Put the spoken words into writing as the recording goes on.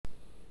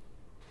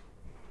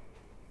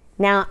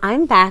Now,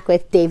 I'm back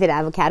with David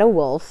Avocado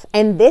Wolfe,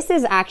 and this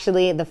is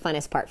actually the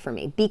funnest part for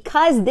me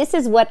because this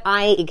is what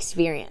I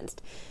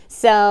experienced.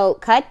 So,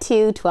 cut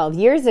to 12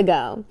 years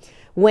ago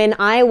when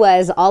I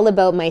was all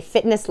about my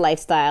fitness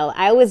lifestyle.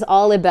 I was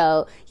all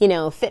about,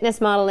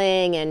 fitness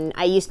modeling, and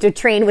I used to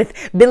train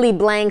with Billy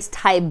Blank's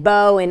Tae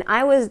Bo, and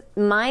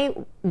my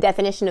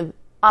definition of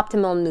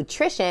optimal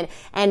nutrition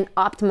and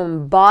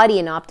optimum body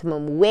and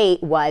optimum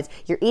weight was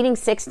you're eating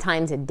 6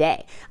 times a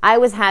day. I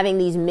was having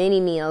these mini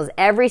meals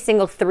every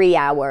single 3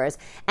 hours,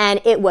 and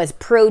it was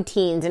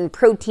proteins and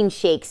protein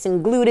shakes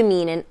and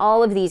glutamine and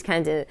all of these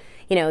kinds of,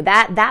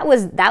 that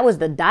was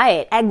the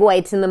diet. Egg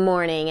whites in the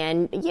morning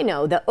and,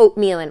 the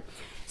oatmeal. And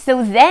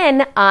so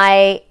then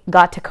I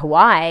got to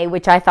Kauai,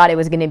 which I thought it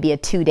was going to be a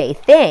 2-day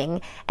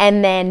thing,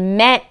 and then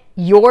met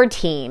your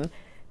team,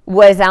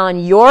 was on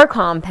your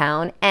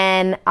compound,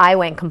 and I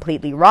went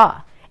completely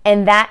raw.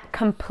 And that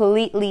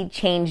completely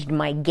changed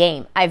my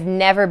game. I've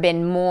never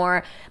been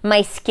more,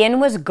 my skin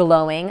was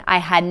glowing. I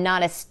had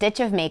not a stitch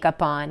of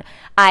makeup on.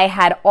 I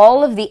had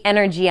all of the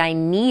energy I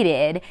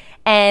needed,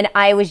 and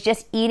I was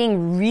just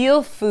eating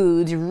real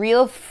foods,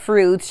 real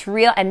fruits,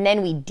 and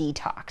then we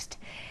detoxed.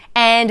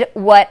 And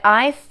what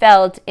I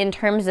felt in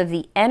terms of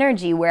the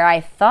energy, where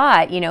I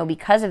thought,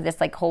 because of this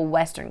whole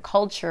Western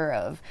culture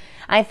of,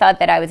 I thought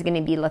that I was going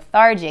to be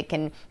lethargic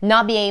and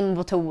not be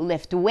able to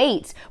lift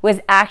weights, was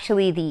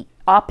actually the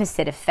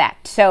opposite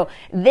effect. So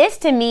this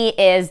to me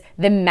is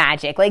the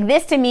magic.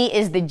 This to me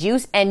is the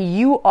juice, and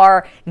you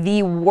are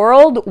the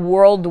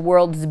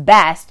world's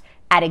best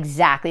at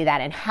exactly that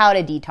and how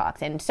to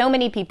detox. And so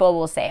many people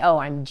will say, oh,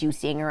 I'm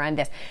juicing or I'm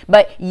this,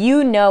 but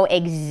you know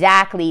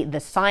exactly the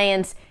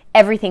science,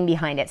 everything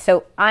behind it.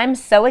 So I'm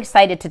so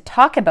excited to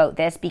talk about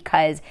this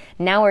because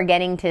now we're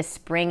getting to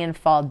spring and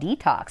fall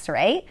detox,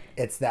 right?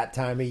 It's that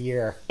time of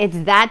year. It's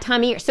that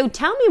time of year. So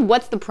tell me,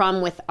 what's the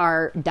problem with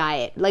our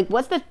diet?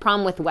 What's the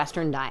problem with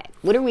Western diet?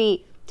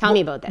 Tell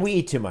me about this. We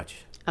eat too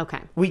much. Okay.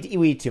 We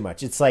eat too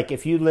much. It's like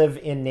if you live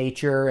in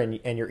nature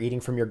and you're eating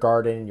from your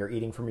garden and you're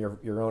eating from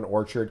your own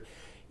orchard,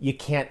 you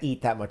can't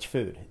eat that much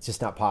food. It's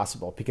just not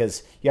possible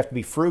because you have to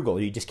be frugal.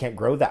 You just can't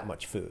grow that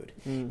much food.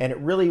 And it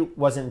really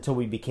wasn't until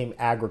we became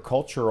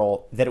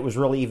agricultural that it was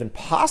really even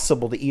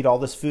possible to eat all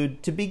this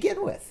food to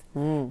begin with,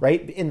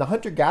 right? In the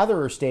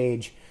hunter-gatherer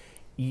stage,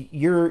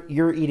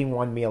 you're eating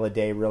one meal a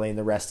day really, and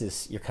the rest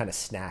is you're kind of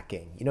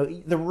snacking.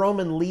 The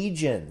Roman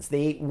legions,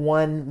 they ate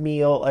one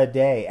meal a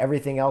day.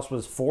 Everything else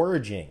was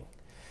foraging,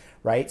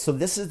 right? So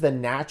this is the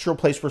natural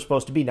place we're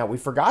supposed to be. Now, we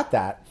forgot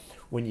that.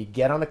 When you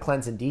get on a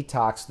cleanse and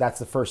detox, that's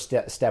the first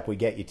step we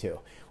get you to.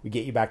 We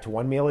get you back to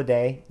one meal a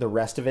day, the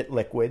rest of it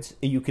liquids.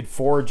 You could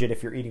forage it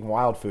if you're eating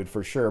wild food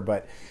for sure,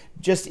 but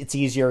just it's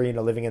easier,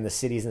 living in the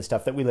cities and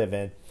stuff that we live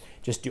in.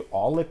 Just do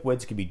all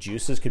liquids. Could be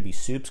juices, could be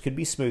soups, could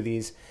be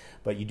smoothies,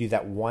 but you do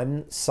that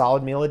one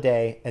solid meal a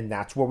day, and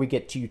that's where we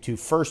get you to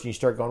first, and you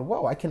start going,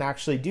 whoa, I can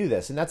actually do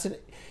this. And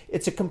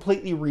it's a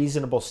completely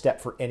reasonable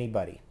step for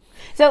anybody.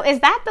 So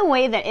is that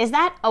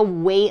a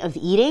way of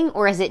eating,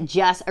 or is it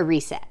just a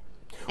reset?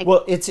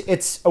 Well,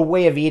 it's a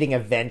way of eating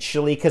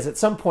eventually, because at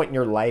some point in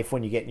your life,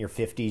 when you get in your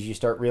 50s, you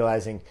start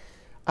realizing,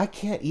 I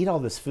can't eat all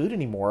this food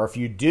anymore. If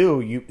you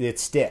do, it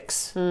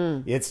sticks.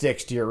 It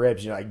sticks to your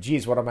ribs. You're like,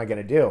 geez, what am I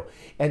going to do?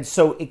 And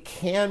so it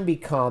can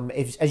become,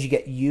 as you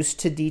get used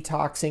to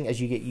detoxing,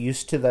 as you get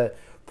used to the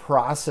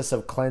process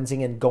of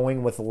cleansing and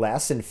going with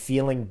less and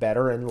feeling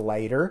better and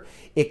lighter,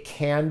 it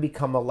can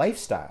become a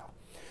lifestyle.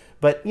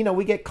 But,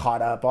 we get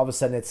caught up. All of a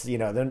sudden it's,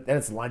 then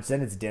it's lunch,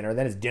 then it's dinner,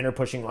 then it's dinner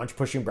pushing lunch,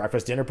 pushing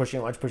breakfast, dinner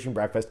pushing lunch, pushing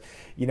breakfast.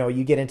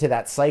 You get into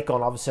that cycle,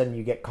 and all of a sudden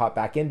you get caught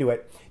back into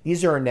it.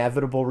 These are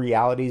inevitable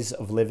realities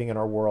of living in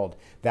our world.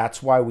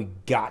 That's why we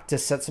got to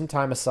set some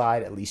time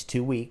aside, at least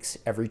 2 weeks,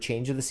 every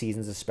change of the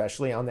seasons,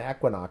 especially on the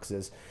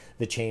equinoxes,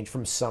 the change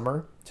from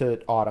summer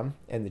to autumn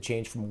and the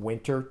change from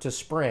winter to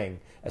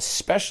spring,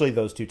 especially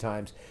those 2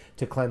 times,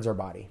 to cleanse our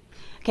body.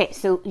 Okay,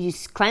 so you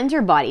cleanse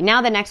your body.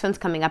 Now the next one's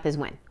coming up is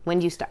when? When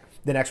do you start?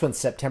 The next one's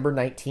September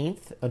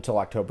 19th until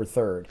October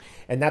 3rd.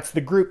 And that's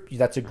a group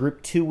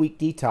 2-week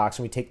detox.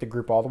 And we take the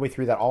group all the way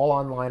through that, all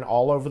online,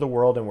 all over the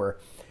world. And we're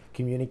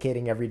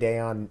communicating every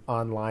day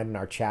online in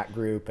our chat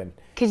group. And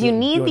because you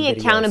need the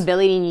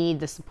accountability and you need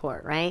the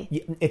support, right?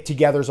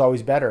 Together is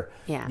always better.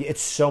 Yeah.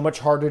 It's so much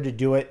harder to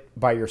do it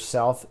by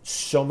yourself,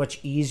 so much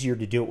easier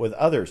to do it with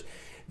others.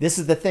 This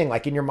is the thing.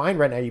 In your mind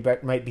right now, you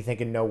might be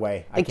thinking, "No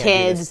way, I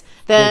can't do this."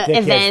 The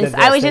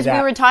events.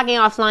 We were talking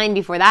offline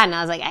before that, and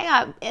I was like, I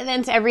got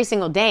events every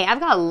single day.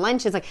 I've got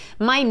lunches.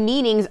 My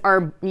meetings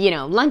are,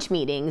 lunch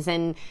meetings,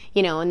 and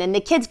and then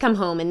the kids come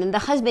home, and then the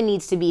husband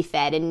needs to be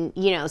fed, and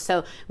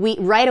so we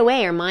right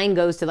away our mind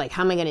goes to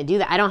how am I going to do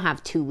that? I don't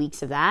have 2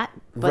 weeks of that.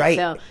 But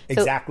right.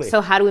 Exactly.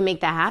 So how do we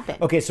make that happen?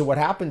 Okay. So what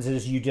happens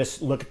is you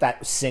just look at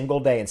that single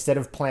day instead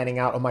of planning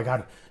out. Oh my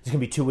God, it's going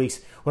to be 2 weeks.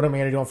 What am I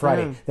going to do on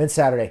Friday? Then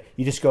Saturday.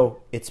 You just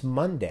go, it's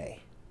Monday.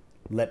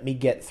 Let me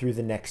get through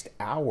the next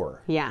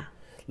hour. Yeah.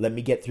 Let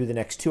me get through the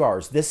next 2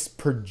 hours. This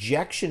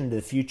projection into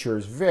the future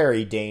is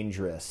very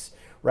dangerous.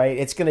 right?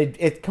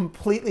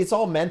 It's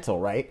all mental,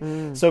 right?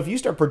 So if you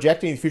start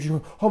projecting in the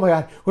future, oh my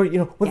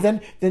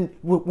God, then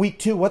week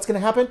 2, what's going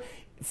to happen?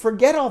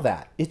 Forget all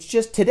that. It's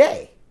just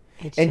today.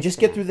 And just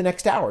get through the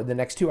next hour, the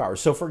next 2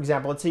 hours. So for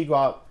example, let's say you go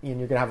out and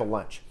you're going to have a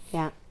lunch.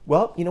 Yeah.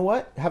 Well, you know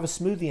what? Have a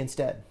smoothie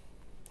instead.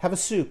 Have a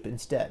soup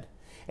instead.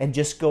 And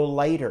just go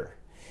lighter.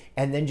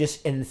 And then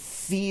and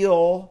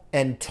feel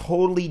and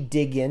totally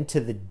dig into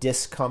the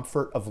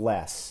discomfort of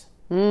less.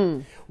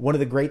 One of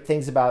the great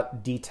things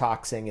about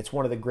detoxing, it's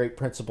one of the great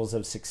principles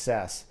of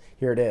success.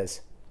 Here it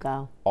is.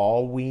 Go.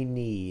 All we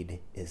need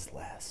is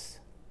less.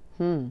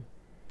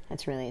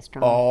 That's really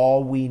strong.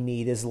 All we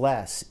need is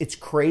less. It's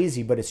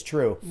crazy, but it's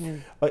true.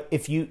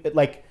 If you,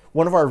 like,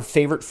 one of our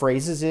favorite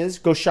phrases is,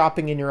 go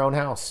shopping in your own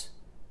house.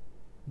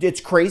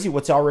 It's crazy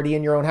what's already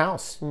in your own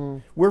house.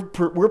 We're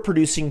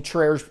producing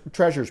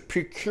treasures,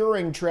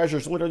 procuring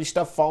treasures, literally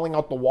stuff falling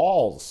out the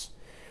walls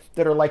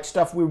that are like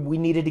stuff we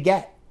needed to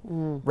get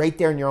right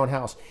there in your own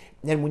house.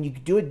 And when you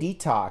do a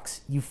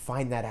detox, you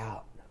find that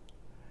out.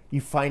 You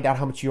find out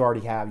how much you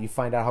already have. You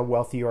find out how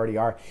wealthy you already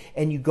are.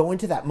 And you go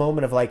into that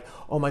moment of like,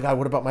 oh my God,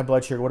 what about my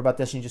blood sugar? What about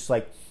this? And you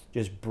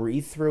just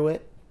breathe through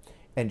it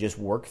and just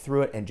work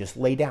through it and just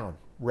lay down,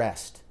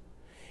 rest.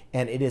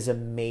 And it is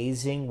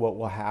amazing what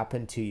will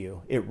happen to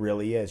you. It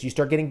really is. You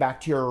start getting back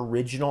to your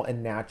original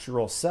and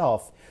natural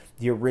self.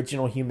 The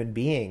original human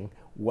being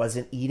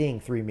wasn't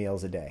eating 3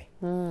 meals a day,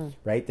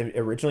 right? The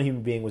original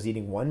human being was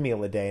eating 1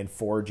 meal a day and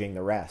foraging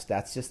the rest.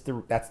 That's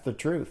the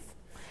truth.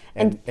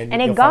 And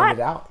it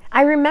got,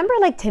 I remember,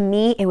 like, to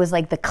me, it was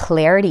like the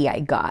clarity I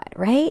got,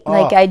 right?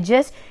 Like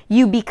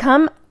you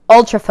become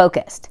ultra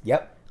focused.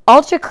 Yep.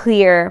 Ultra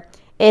clear.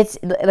 It's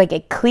like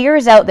it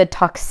clears out the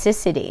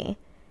toxicity.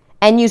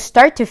 And you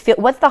start to feel,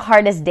 what's the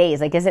hardest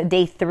days? Like, is it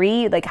day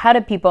 3? Like, how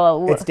do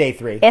people... It's day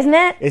 3. Isn't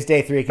it? It's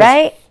day 3.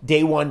 Right?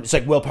 Day 1, it's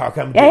like willpower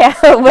coming. Yeah,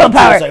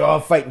 willpower. It's like, oh,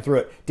 I'm fighting through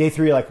it. Day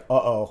 3, you're like,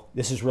 uh-oh,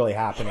 this is really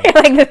happening.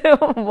 Like,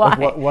 why?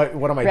 Like,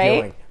 what am I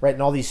doing? Right?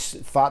 And all these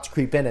thoughts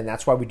creep in, and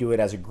that's why we do it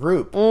as a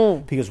group.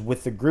 Because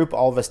with the group,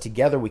 all of us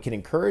together, we can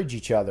encourage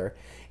each other.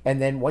 And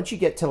then once you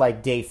get to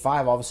like day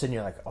 5, all of a sudden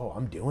you're like, oh,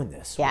 I'm doing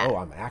this. Yeah. Oh,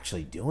 I'm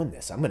actually doing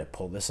this. I'm going to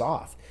pull this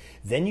off.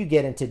 Then you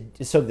get into,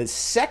 so the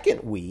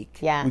second week,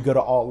 we go to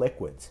all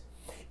liquids.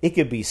 It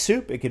could be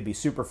soup. It could be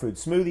superfood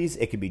smoothies.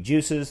 It could be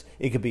juices.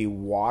 It could be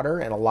water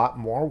and a lot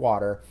more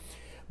water.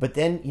 But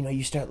then,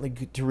 you start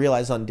to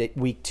realize on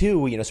week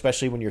 2,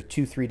 especially when you're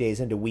 2-3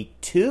 days into week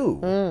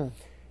 2,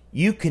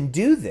 you can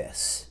do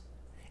this.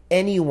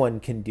 Anyone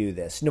can do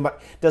this. No matter,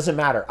 doesn't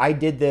matter. I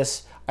did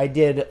this. I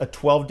did a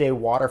 12-day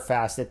water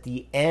fast at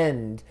the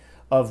end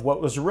of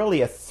what was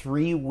really a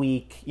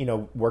 3-week,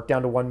 work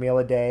down to 1 meal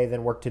a day,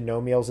 then work to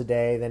no meals a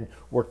day, then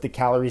work the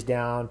calories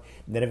down,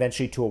 and then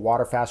eventually to a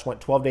water fast.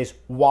 Went 12 days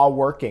while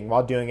working,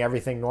 while doing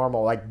everything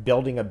normal, like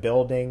building a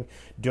building,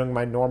 doing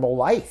my normal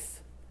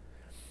life.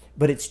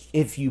 But it's,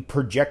 if you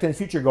project in the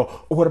future, go,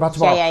 oh, what about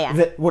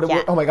tomorrow?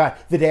 Oh my God,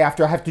 the day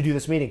after I have to do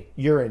this meeting.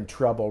 You're in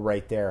trouble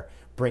right there.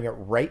 Bring it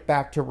right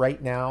back to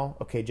right now.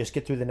 Okay, just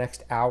get through the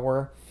next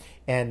hour.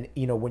 And,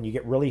 when you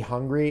get really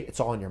hungry,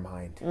 it's all in your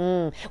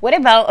mind. What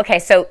about, okay,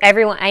 so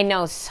everyone, I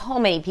know so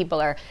many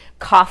people are,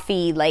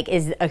 coffee, like,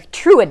 is a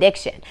true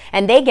addiction.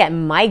 And they get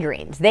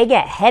migraines. They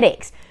get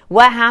headaches.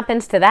 What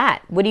happens to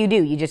that? What do?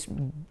 You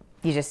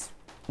just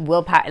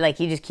willpower, like,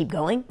 you just keep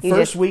going?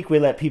 First week, we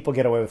let people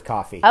get away with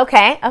coffee.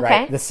 Okay.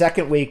 Right? The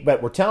second week,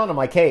 but we're telling them,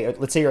 like, hey,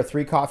 let's say you're a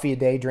 3 coffee a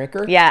day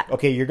drinker. Yeah.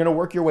 Okay, you're going to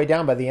work your way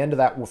down. By the end of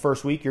that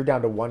first week, you're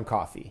down to 1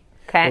 coffee.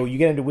 Okay. Well, you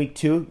get into week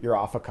 2, you're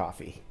off of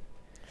coffee.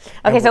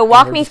 Okay, so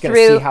walk me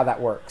through. See how that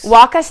works.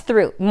 Walk us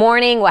through.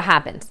 Morning, what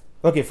happens?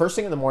 Okay, first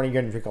thing in the morning,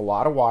 you're going to drink a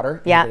lot of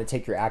water. Yeah. You're going to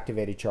take your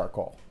activated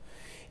charcoal.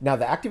 Now,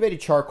 the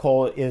activated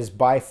charcoal is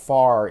by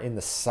far, in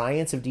the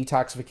science of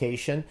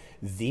detoxification,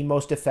 the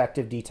most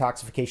effective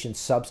detoxification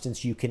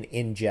substance you can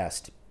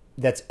ingest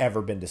that's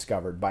ever been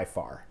discovered, by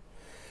far.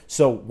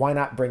 So why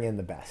not bring in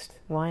the best?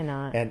 Why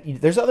not? And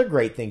there's other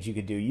great things you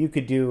could do. You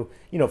could do,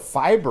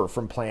 fiber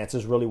from plants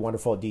is really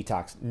wonderful at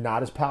detox.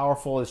 Not as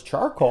powerful as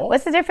charcoal.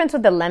 What's the difference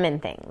with the lemon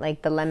thing?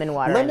 Like the lemon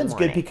water Lemon's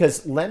good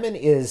because lemon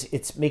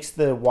makes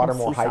the water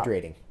more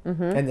hydrating.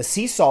 And the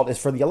sea salt is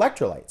for the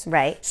electrolytes.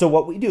 Right. So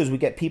what we do is we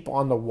get people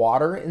on the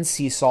water and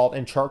sea salt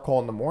and charcoal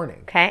in the morning.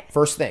 Okay.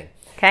 First thing.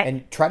 Okay.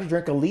 And try to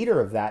drink a liter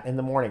of that in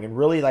the morning and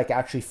really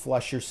actually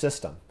flush your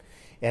system.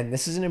 And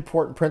this is an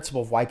important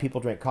principle of why people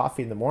drink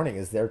coffee in the morning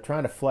is they're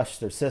trying to flush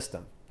their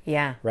system.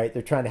 Yeah. Right?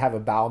 They're trying to have a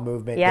bowel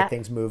movement, get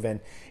things moving.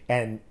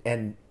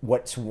 And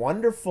what's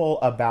wonderful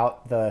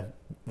about the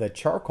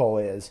charcoal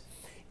is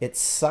it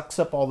sucks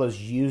up all those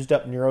used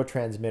up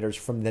neurotransmitters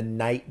from the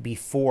night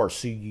before.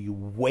 So you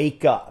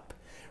wake up,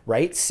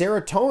 right?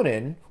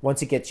 Serotonin,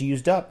 once it gets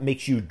used up,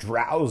 makes you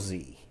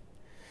drowsy.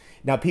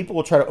 Now, people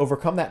will try to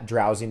overcome that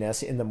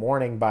drowsiness in the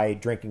morning by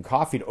drinking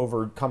coffee to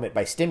overcome it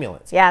by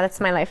stimulants. Yeah,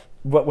 that's my life.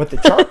 What the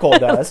charcoal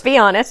does... Let's be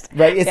honest.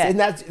 Right? And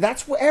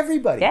that's what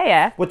everybody...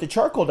 Yeah. What the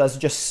charcoal does is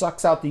just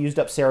sucks out the used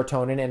up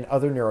serotonin and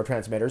other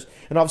neurotransmitters,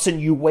 and all of a sudden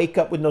you wake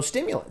up with no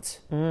stimulants.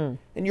 And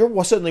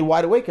you're suddenly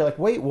wide awake. You're like,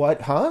 wait,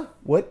 what? Huh?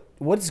 What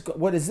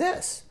is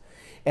this?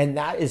 And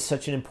that is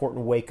such an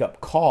important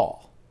wake-up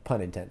call,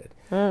 pun intended,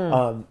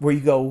 where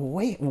you go,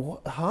 wait,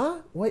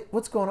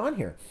 what's going on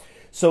here?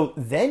 So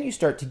then you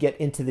start to get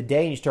into the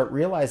day and you start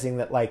realizing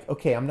that, like,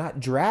 okay, I'm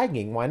not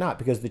dragging. Why not?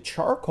 Because the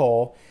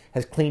charcoal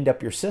has cleaned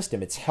up your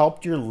system. It's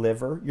helped your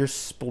liver, your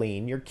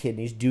spleen, your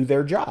kidneys do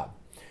their job,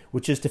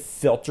 which is to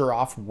filter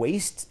off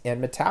waste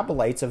and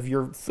metabolites of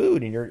your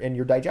food and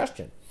your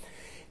digestion.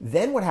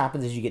 Then what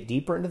happens is you get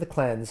deeper into the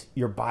cleanse,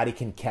 your body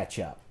can catch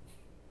up.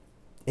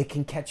 It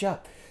can catch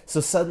up. So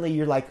suddenly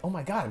you're like, oh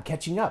my God, I'm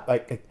catching up.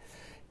 Like,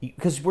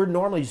 because we're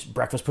normally just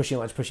breakfast, pushing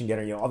lunch, pushing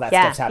dinner, all that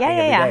stuff's happening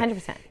every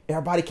day. 100%.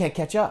 Our body can't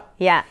catch up.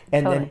 Yeah,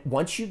 and totally. then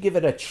once you give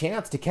it a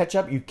chance to catch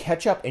up, you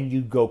catch up and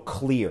you go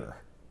clear.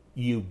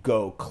 You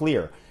go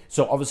clear.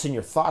 So all of a sudden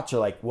your thoughts are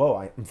like,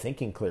 whoa, I'm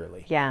thinking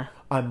clearly. Yeah.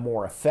 I'm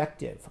more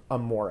effective.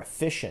 I'm more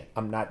efficient.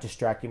 I'm not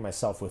distracting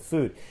myself with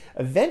food.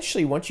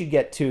 Eventually, once you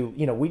get to,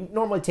 we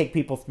normally take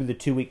people through the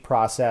 2-week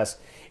process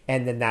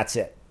and then that's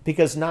it.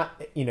 Because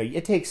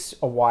it takes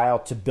a while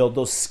to build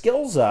those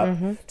skills up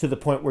to the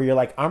point where you're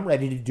like, I'm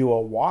ready to do a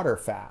water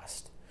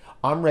fast.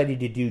 I'm ready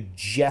to do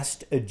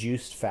just a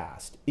juice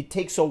fast. It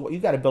takes you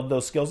got to build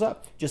those skills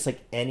up, just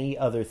like any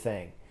other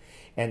thing.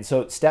 And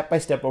so step by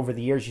step over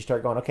the years, you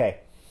start going,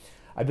 okay,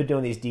 I've been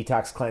doing these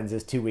detox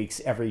cleanses 2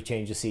 weeks every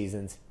change of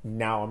seasons.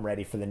 Now I'm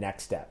ready for the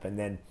next step. And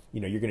then,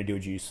 you're going to do a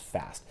juice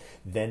fast.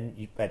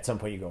 Then at some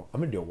point you go,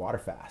 I'm going to do a water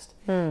fast.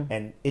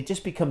 And it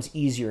just becomes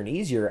easier and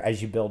easier as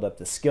you build up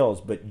the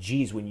skills. But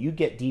geez, when you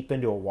get deep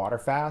into a water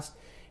fast,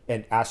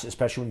 and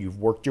especially when you've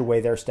worked your way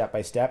there step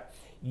by step,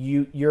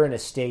 you're in a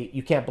state,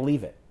 you can't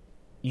believe it.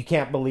 You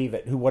can't believe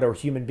it, what a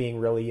human being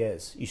really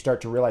is. You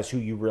start to realize who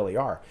you really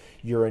are.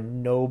 You're a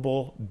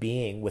noble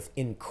being with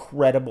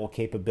incredible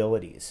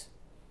capabilities.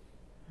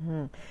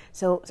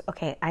 So,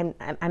 okay, I'm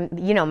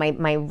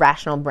my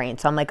rational brain.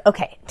 So I'm like,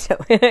 okay, so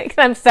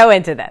I'm so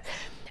into this.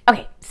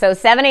 Okay, so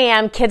 7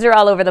 a.m., kids are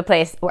all over the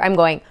place. I'm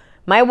going,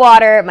 my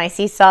water, my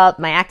sea salt,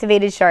 my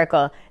activated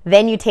charcoal.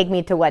 Then you take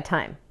me to what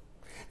time?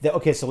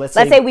 Okay, so let's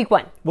say week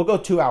 1. We'll go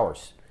 2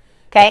 hours.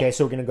 Okay,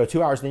 so we're going to go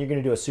 2 hours, then you're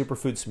going to do a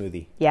superfood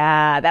smoothie.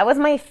 Yeah, that was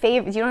my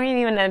favorite. You don't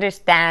even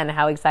understand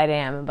how excited I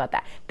am about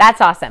that. That's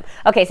awesome.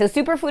 Okay, so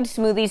superfood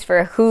smoothies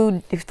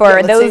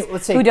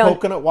let's say who don't.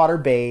 Coconut water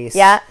base.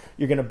 Yeah.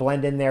 You're going to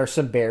blend in there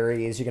some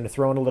berries. You're going to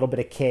throw in a little bit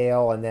of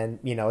kale, and then,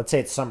 let's say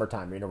it's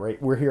summertime.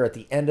 We're here at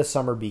the end of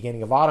summer,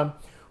 beginning of autumn.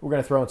 We're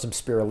going to throw in some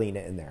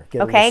spirulina in there.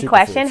 Okay,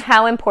 question.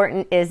 How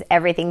important is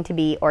everything to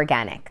be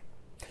organic?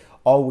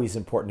 Always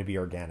important to be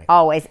organic.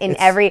 Always.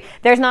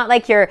 There's not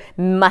like your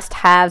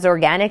must-haves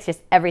organics,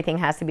 just everything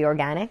has to be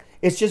organic.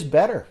 It's just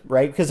better,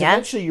 right? Because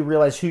eventually you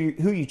realize who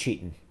you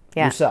cheating.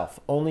 Yeah. Yourself.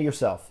 Only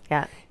yourself.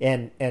 Yeah.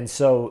 And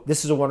so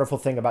this is a wonderful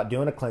thing about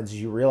doing a cleanse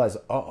is you realize,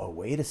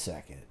 wait a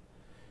second.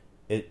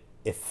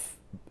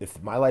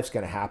 If my life's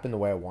going to happen the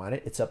way I want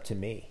it, it's up to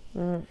me.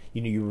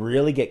 You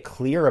really get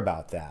clear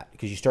about that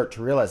because you start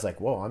to realize like,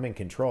 whoa, I'm in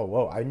control.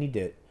 Whoa, I need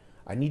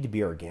to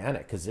be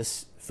organic because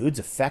this food's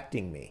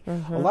affecting me.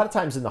 A lot of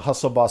times in the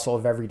hustle bustle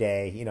of every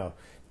day,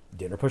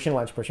 dinner pushing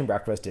lunch, pushing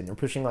breakfast, dinner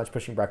pushing lunch,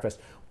 pushing breakfast,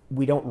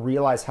 we don't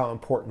realize how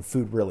important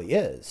food really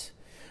is.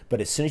 But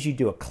as soon as you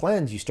do a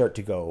cleanse, you start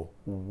to go,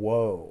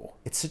 whoa,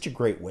 it's such a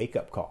great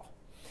wake-up call.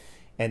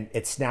 And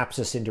it snaps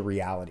us into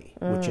reality,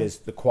 which is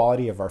the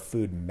quality of our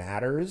food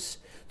matters.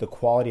 The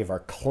quality of our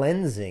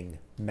cleansing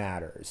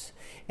matters.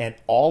 And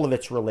all of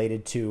it's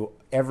related to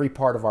every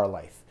part of our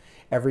life,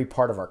 every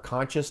part of our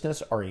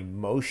consciousness, our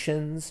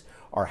emotions,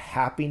 our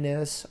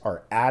happiness,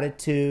 our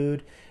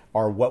attitude,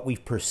 or what we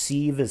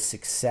perceive as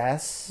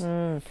success,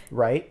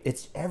 right?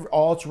 It's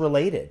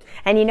related.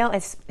 And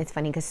it's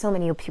funny because so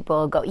many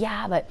people go,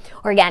 yeah, but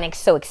organic's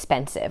so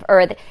expensive,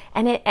 and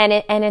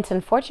it's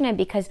unfortunate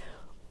because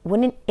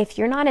if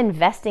you're not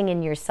investing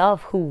in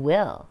yourself, who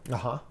will?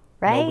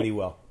 Right? Nobody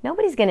will.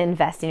 Nobody's going to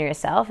invest in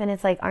yourself, and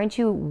it's like, aren't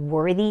you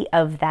worthy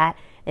of that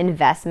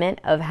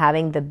investment of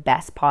having the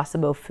best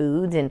possible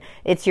foods? And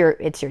it's your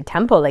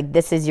temple. Like,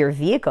 this is your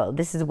vehicle.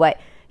 This is what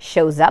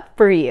shows up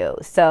for you.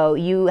 So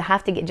you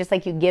have to get, just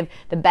like you give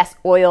the best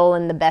oil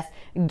and the best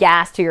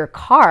gas to your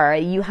car,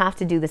 you have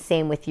to do the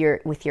same with your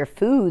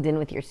foods and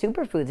with your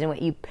superfoods and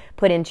what you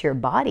put into your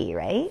body,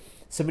 right?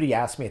 Somebody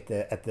asked me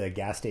at the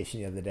gas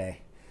station the other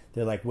day,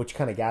 they're like, which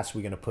kind of gas are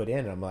we going to put in?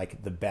 And I'm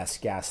like, the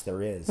best gas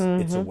there is.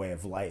 It's a way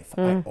of life.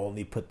 I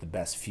only put the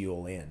best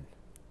fuel in.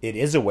 It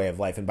is a way of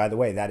life. And by the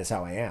way, that is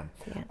how I am.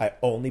 Yeah. I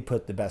only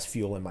put the best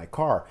fuel in my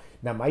car.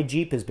 Now, my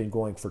Jeep has been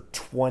going for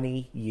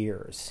 20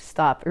 years.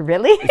 Stop.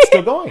 Really? It's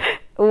still going.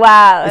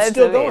 Wow. That's it's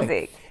still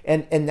amazing.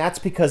 Going. And that's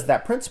because of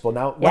that principle.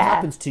 Now, what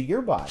happens to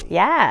your body?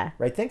 Yeah.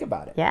 Right? Think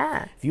about it.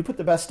 Yeah. If you put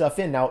the best stuff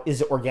in, now,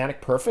 is it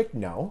organic perfect?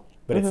 No.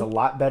 But it's a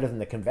lot better than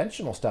the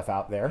conventional stuff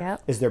out there.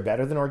 Yep. Is there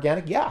better than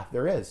organic? Yeah,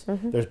 there is.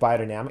 There's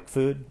biodynamic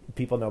food.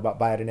 People know about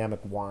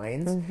biodynamic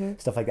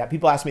wines, stuff like that.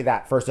 People ask me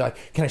that first. They're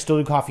like, can I still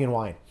do coffee and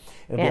wine?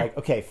 And I'll be like,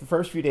 okay, for the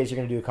first few days, you're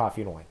going to do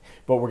coffee and wine.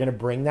 But we're going to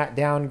bring that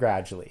down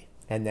gradually.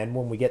 And then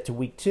when we get to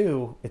week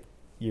 2,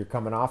 you're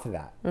coming off of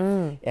that.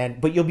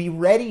 But you'll be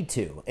ready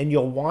to, and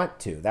you'll want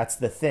to. That's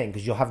the thing,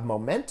 because you'll have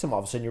momentum. All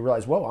of a sudden you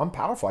realize, whoa, I'm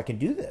powerful. I can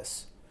do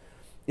this.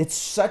 It's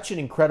such an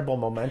incredible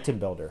momentum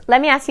builder.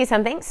 Let me ask you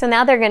something. So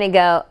now they're going to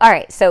go, all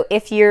right, so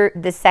if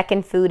the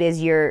second food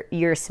is your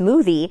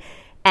smoothie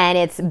and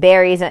it's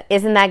berries,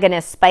 isn't that going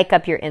to spike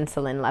up your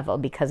insulin level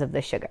because of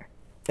the sugar?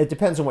 It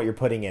depends on what you're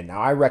putting in. Now,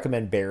 I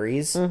recommend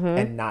berries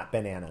and not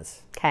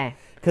bananas. Okay.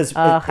 Because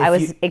I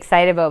was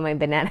excited about my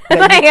banana. You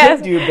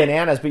could do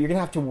bananas, but you're going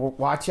to have to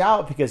watch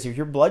out, because if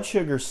your blood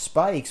sugar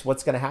spikes,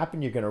 what's going to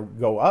happen? You're going to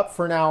go up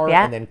for an hour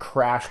and then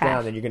crash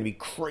down. Then you're going to be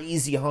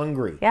crazy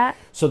hungry. Yeah.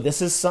 So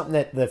this is something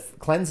that the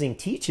cleansing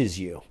teaches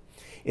you.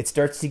 It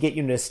starts to get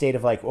you into a state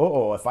of like,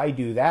 oh, if I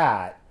do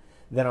that,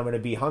 then I'm going to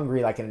be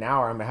hungry like in an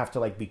hour. I'm going to have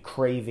to like be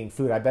craving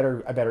food. I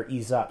better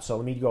ease up. So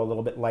let me go a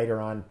little bit lighter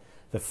on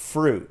the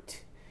fruit,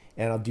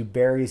 and I'll do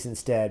berries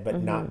instead,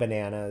 but not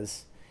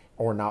bananas.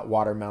 Or not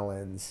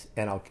watermelons,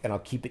 and I'll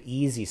keep it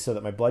easy so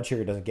that my blood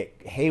sugar doesn't get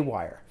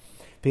haywire,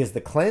 because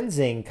the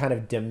cleansing kind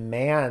of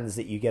demands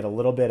that you get a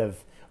little bit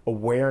of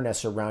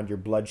awareness around your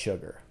blood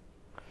sugar.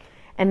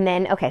 And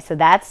then, okay, so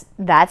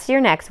that's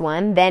your next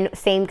one. Then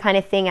same kind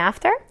of thing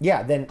after?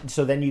 Yeah, then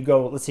you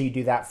go, let's say you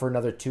do that for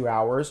another 2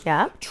 hours.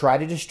 Yeah. Try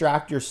to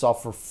distract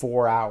yourself for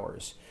 4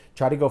 hours.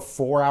 Try to go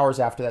 4 hours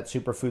after that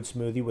superfood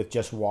smoothie with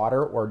just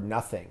water or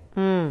nothing.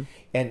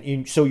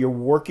 And so you're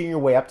working your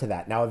way up to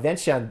that. Now,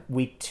 eventually on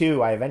week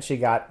 2, I eventually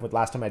got,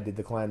 last time I did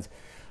the cleanse,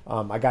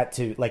 I got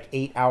to like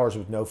 8 hours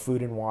with no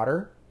food and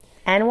water.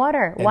 And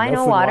water. Why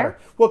no food water?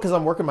 Well, because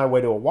I'm working my way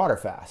to a water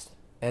fast.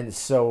 And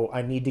so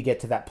I need to get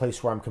to that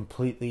place where I'm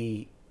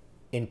completely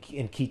in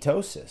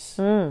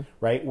ketosis,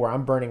 right? Where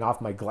I'm burning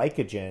off my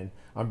glycogen.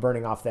 I'm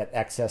burning off that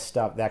excess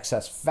stuff, the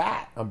excess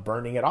fat. I'm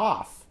burning it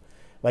off.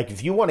 Like,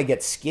 if you want to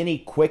get skinny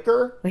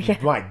quicker,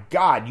 my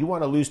God, you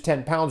want to lose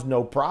 10 pounds,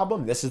 no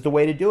problem. This is the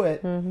way to do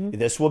it.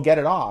 This will get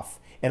it off.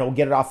 And it will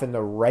get it off in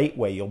the right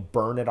way. You'll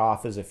burn it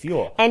off as a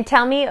fuel. And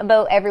tell me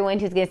about everyone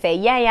who's going to say,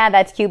 yeah,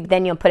 that's cute, but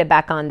then you'll put it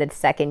back on the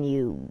second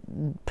you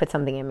put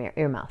something in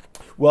your mouth.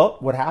 Well,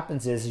 what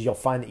happens is you'll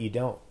find that you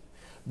don't.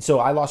 So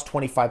I lost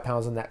 25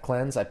 pounds in that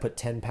cleanse. I put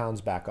 10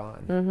 pounds back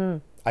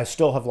on. I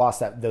still have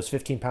lost that. Those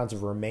 15 pounds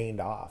have remained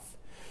off.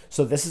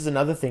 So this is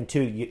another thing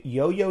too.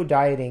 Yo-yo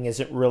dieting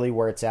isn't really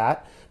where it's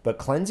at, but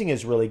cleansing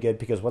is really good,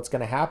 because what's going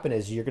to happen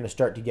is you're going to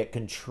start to get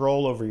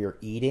control over your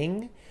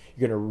eating.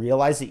 You're going to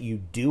realize that you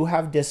do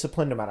have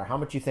discipline, no matter how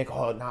much you think,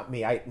 oh, not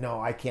me.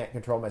 I can't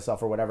control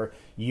myself or whatever.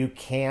 You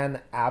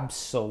can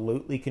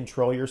absolutely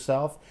control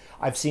yourself.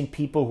 I've seen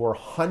people who are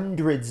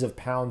hundreds of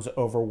pounds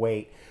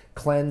overweight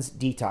cleanse,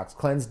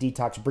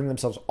 detox, bring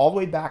themselves all the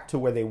way back to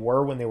where they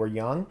were when they were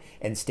young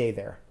and stay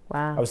there.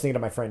 Wow. I was thinking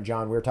of my friend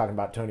John. We were talking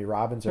about Tony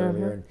Robbins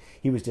earlier, and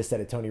he was just at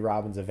a Tony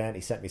Robbins event.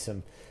 He sent me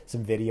some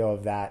video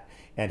of that,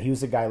 and he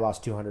was the guy who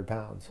lost 200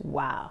 pounds.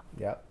 Wow.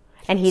 Yep.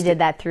 And he did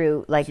that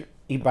through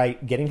by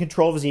getting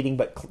control of his eating,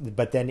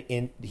 but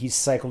then he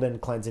cycled in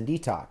cleanse and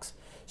detox.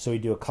 So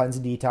he'd do a cleanse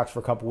and detox for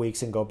a couple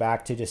weeks and go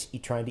back to just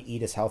trying to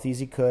eat as healthy as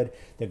he could,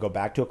 then go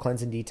back to a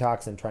cleanse and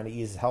detox and trying to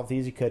eat as healthy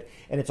as he could.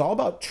 And it's all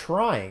about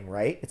trying,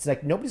 right? It's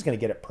like nobody's going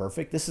to get it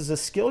perfect. This is a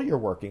skill you're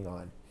working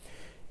on.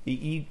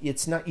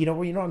 It's not, you know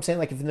what I'm saying?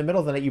 Like, if in the middle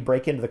of the night you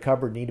break into the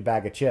cupboard and need a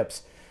bag of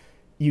chips,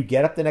 you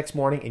get up the next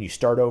morning and you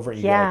start over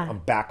and you go, like, I'm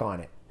back on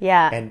it.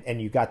 Yeah.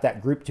 And you got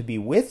that group to be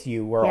with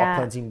you. We're all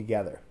cleansing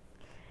together.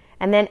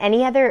 And then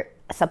any other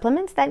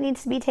supplements that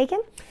needs to be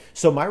taken?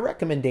 So my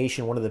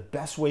recommendation, one of the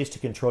best ways to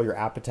control your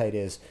appetite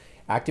is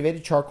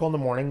activated charcoal in the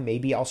morning,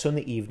 maybe also in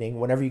the evening.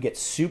 Whenever you get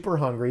super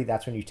hungry,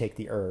 that's when you take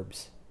the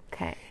herbs.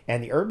 Okay.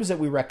 And the herbs that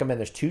we recommend,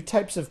 there's two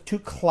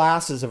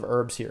classes of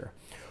herbs here.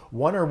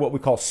 One are what we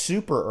call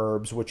super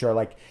herbs, which are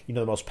like,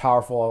 the most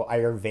powerful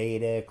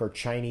Ayurvedic or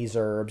Chinese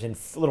herbs in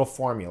little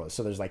formulas.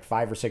 So there's like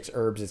 5 or 6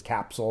 herbs as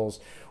capsules,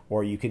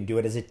 or you can do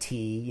it as a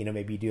tea.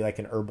 Maybe you do like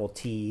an herbal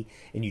tea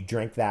and you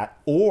drink that,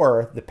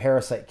 or the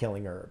parasite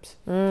killing herbs,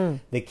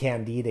 the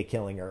candida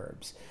killing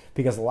herbs.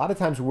 Because a lot of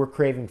times we're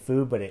craving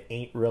food, but it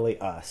ain't really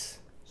us.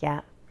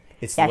 Yeah.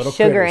 It's the little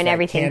sugar critters, and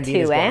everything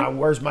too, going,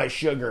 where's my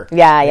sugar?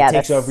 Yeah, it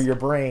takes over your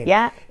brain.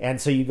 Yeah. And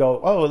so you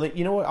go, oh,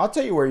 you know what? I'll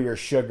tell you where your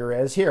sugar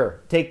is.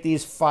 Here, take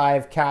these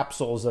 5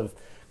 capsules of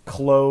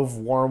clove,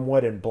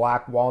 wormwood, and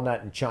black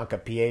walnut and Chanca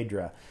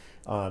Piedra.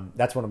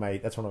 That's one of my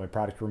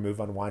products. Remove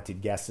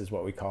unwanted guests is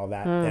what we call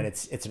that. And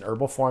it's an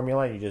herbal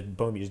formula, and you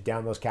just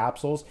down those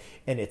capsules,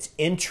 and it's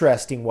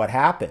interesting what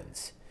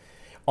happens.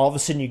 All of a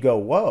sudden you go,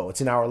 whoa!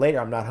 It's an hour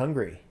later. I'm not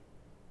hungry.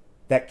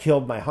 That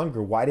killed my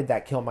hunger. Why did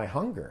that kill my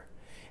hunger?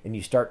 And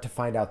you start to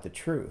find out the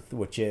truth,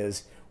 which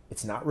is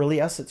it's not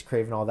really us that's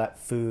craving all that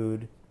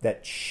food,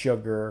 that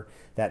sugar,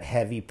 that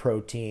heavy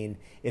protein.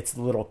 It's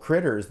the little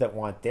critters that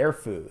want their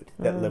food,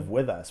 that live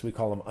with us. We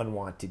call them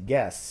unwanted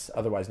guests,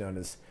 otherwise known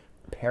as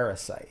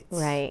parasites.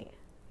 Right.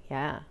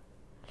 Yeah.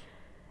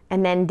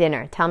 And then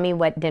dinner. Tell me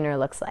what dinner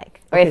looks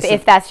like. Or Okay,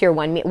 if that's your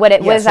one meal. What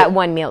does that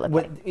one meal look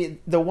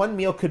like? The one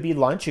meal could be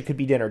lunch, it could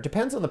be dinner.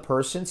 Depends on the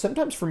person.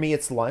 Sometimes for me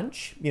it's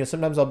lunch.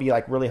 Sometimes I'll be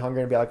like really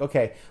hungry and be like,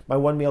 okay, my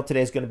one meal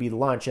today is going to be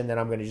lunch, and then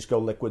I'm going to just go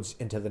liquids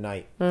into the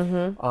night.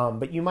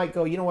 But you might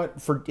go, you know what?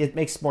 It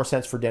makes more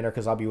sense for dinner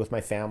because I'll be with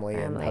my family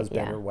and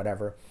husband or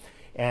whatever.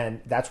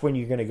 And that's when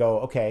you're going to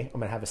go, okay, I'm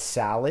going to have a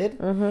salad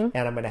and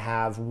I'm going to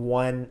have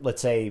one,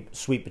 let's say,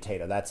 sweet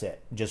potato. That's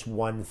it. Just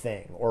one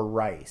thing, or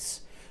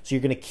rice. So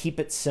you're going to keep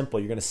it simple.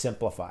 You're going to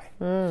simplify.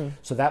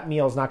 So that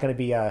meal is not going to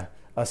be a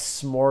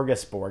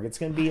smorgasbord. It's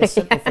going to be a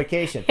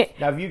simplification.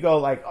 Now, if you go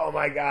like, oh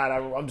my God,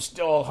 I'm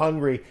still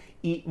hungry,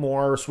 eat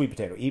more sweet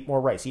potato, eat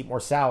more rice, eat more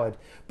salad,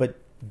 but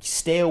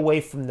stay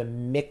away from the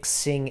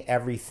mixing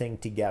everything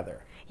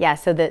together. Yeah.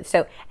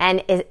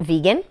 And is it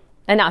vegan?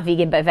 Not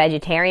vegan, but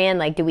vegetarian.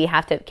 Like,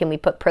 can we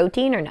put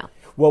protein or no?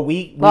 Well,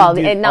 our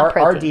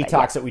protein,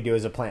 detox that we do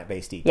is a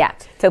plant-based detox.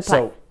 Yeah.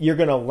 So you're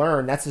going to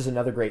learn, that's just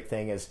another great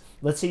thing is,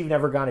 let's say you've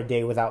never gone a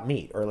day without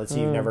meat, or let's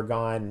say you've never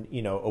gone,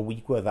 a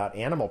week without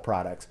animal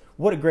products.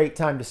 What a great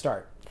time to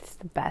start. It's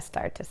the best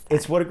start to start.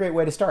 It's what a great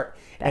way to start.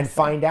 And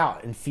find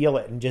out and feel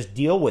it and just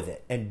deal with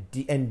it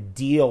and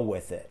deal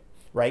with it.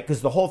 Right?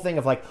 Because the whole thing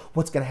of like,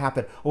 what's going to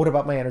happen? What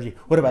about my energy?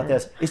 What about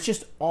this? It's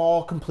just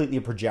all completely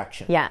a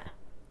projection. Yeah.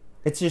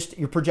 It's just,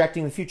 you're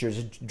projecting the future.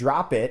 Just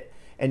drop it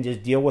and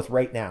just deal with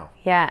right now.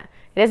 Yeah.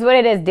 It is what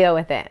it is. Deal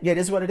with it. Yeah, it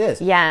is what it is.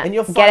 Yeah. And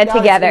you'll find get it out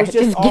together.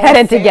 Just get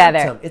it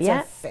together. It's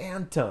a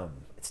phantom.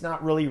 It's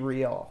not really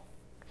real.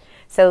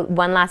 So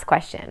one last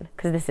question,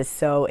 because this is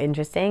so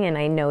interesting, and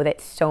I know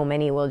that so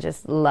many will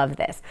just love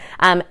this.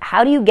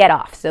 How do you get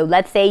off? So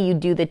let's say you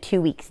do the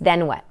 2 weeks.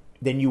 Then what?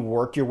 Then you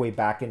work your way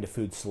back into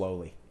food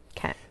slowly.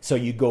 Okay. So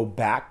you go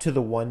back to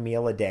the one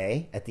meal a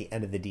day at the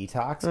end of the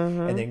detox,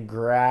 and then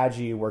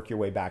gradually work your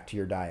way back to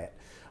your diet.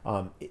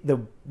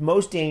 The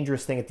most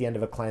dangerous thing at the end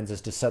of a cleanse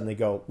is to suddenly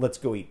go, let's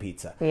go eat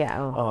pizza.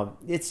 Yeah.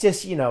 It's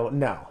just,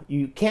 no,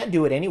 you can't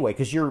do it anyway,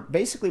 because you're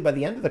basically, by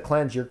the end of the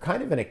cleanse, you're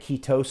kind of in a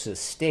ketosis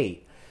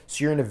state.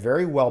 So you're in a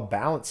very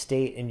well-balanced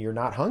state and you're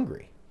not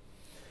hungry.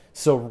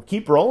 So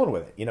keep rolling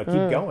with it, keep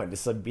going.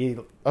 Just like be,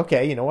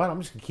 okay, you know what?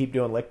 I'm just gonna keep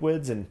doing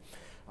liquids, and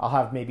I'll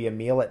have maybe a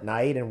meal at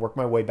night and work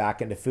my way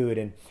back into food.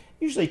 And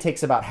usually it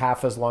takes about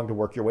half as long to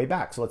work your way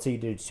back. So let's say you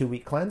did a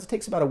 2-week cleanse. It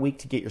takes about a week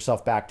to get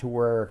yourself back to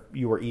where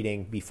you were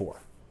eating before.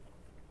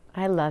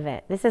 I love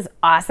it. This is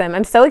awesome.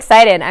 I'm so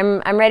excited.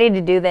 I'm ready to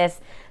do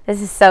this.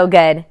 This is so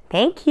good.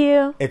 Thank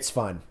you. It's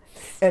fun.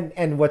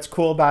 And what's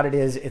cool about it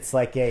is it's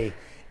like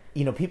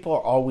people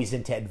are always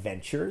into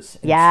adventures.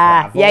 And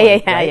travel,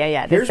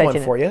 yeah. Here's one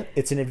for you.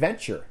 It's an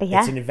adventure. Yeah.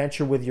 It's an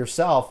adventure with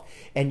yourself.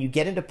 And you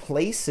get into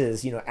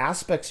places,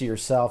 aspects of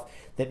yourself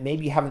that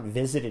maybe you haven't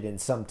visited in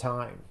some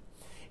time.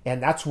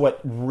 And that's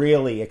what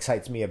really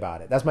excites me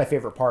about it. That's my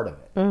favorite part of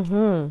it.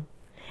 Mm-hmm.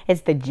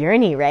 It's the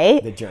journey,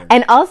 right? The journey.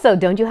 And also,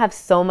 don't you have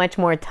so much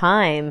more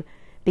time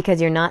because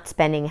you're not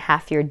spending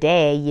half your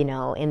day,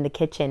 in the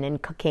kitchen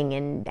and cooking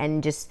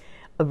and just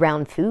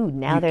around food.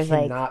 Now you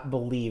cannot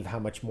believe how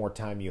much more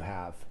time you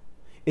have.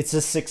 It's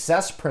a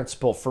success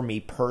principle for me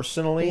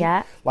personally.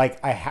 Yeah.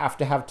 Like, I have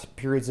to have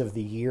periods of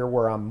the year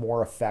where I'm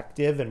more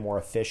effective and more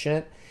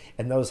efficient,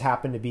 and those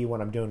happen to be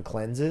when I'm doing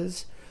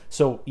cleanses.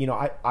 So,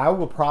 I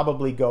will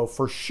probably go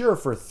for sure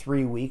for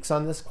 3 weeks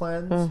on this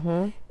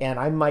cleanse, and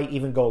I might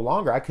even go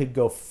longer. I could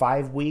go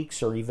 5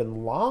 weeks or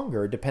even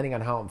longer, depending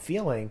on how I'm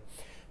feeling,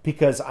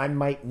 because I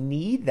might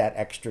need that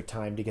extra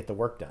time to get the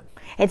work done.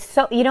 It's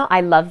so,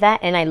 I love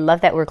that. And I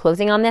love that we're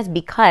closing on this,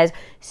 because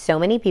so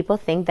many people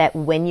think that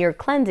when you're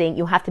cleansing,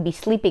 you have to be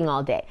sleeping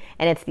all day.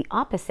 And it's the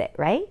opposite,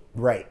 right?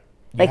 Right.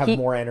 You have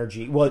more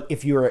energy. Well,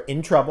 if you're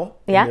in trouble,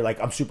 and you're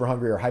like, I'm super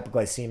hungry or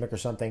hypoglycemic or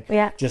something,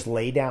 just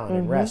lay down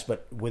and rest.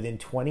 But within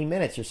 20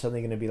 minutes, you're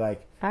suddenly going to be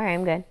like, all right,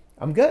 I'm good.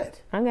 I'm good.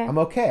 Okay. I'm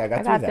okay. I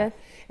got through that.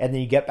 And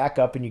then you get back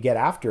up and you get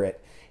after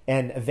it.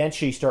 And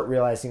eventually you start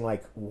realizing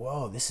like,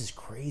 whoa, this is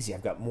crazy.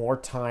 I've got more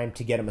time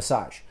to get a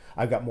massage.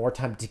 I've got more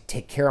time to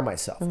take care of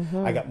myself.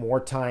 I got more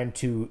time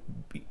to,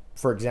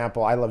 for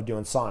example, I love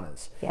doing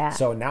saunas. Yeah.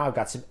 So now I've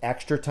got some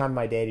extra time in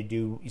my day to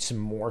do some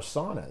more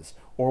saunas,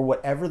 or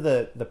whatever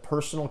the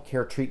personal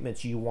care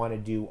treatments you want to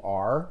do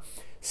are.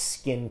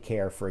 Skin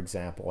care, for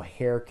example,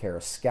 hair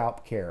care,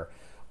 scalp care,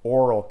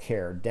 oral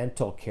care,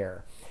 dental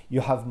care.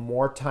 You'll have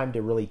more time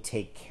to really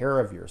take care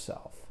of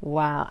yourself.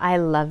 Wow, I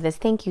love this.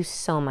 Thank you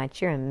so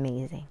much. You're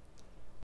amazing.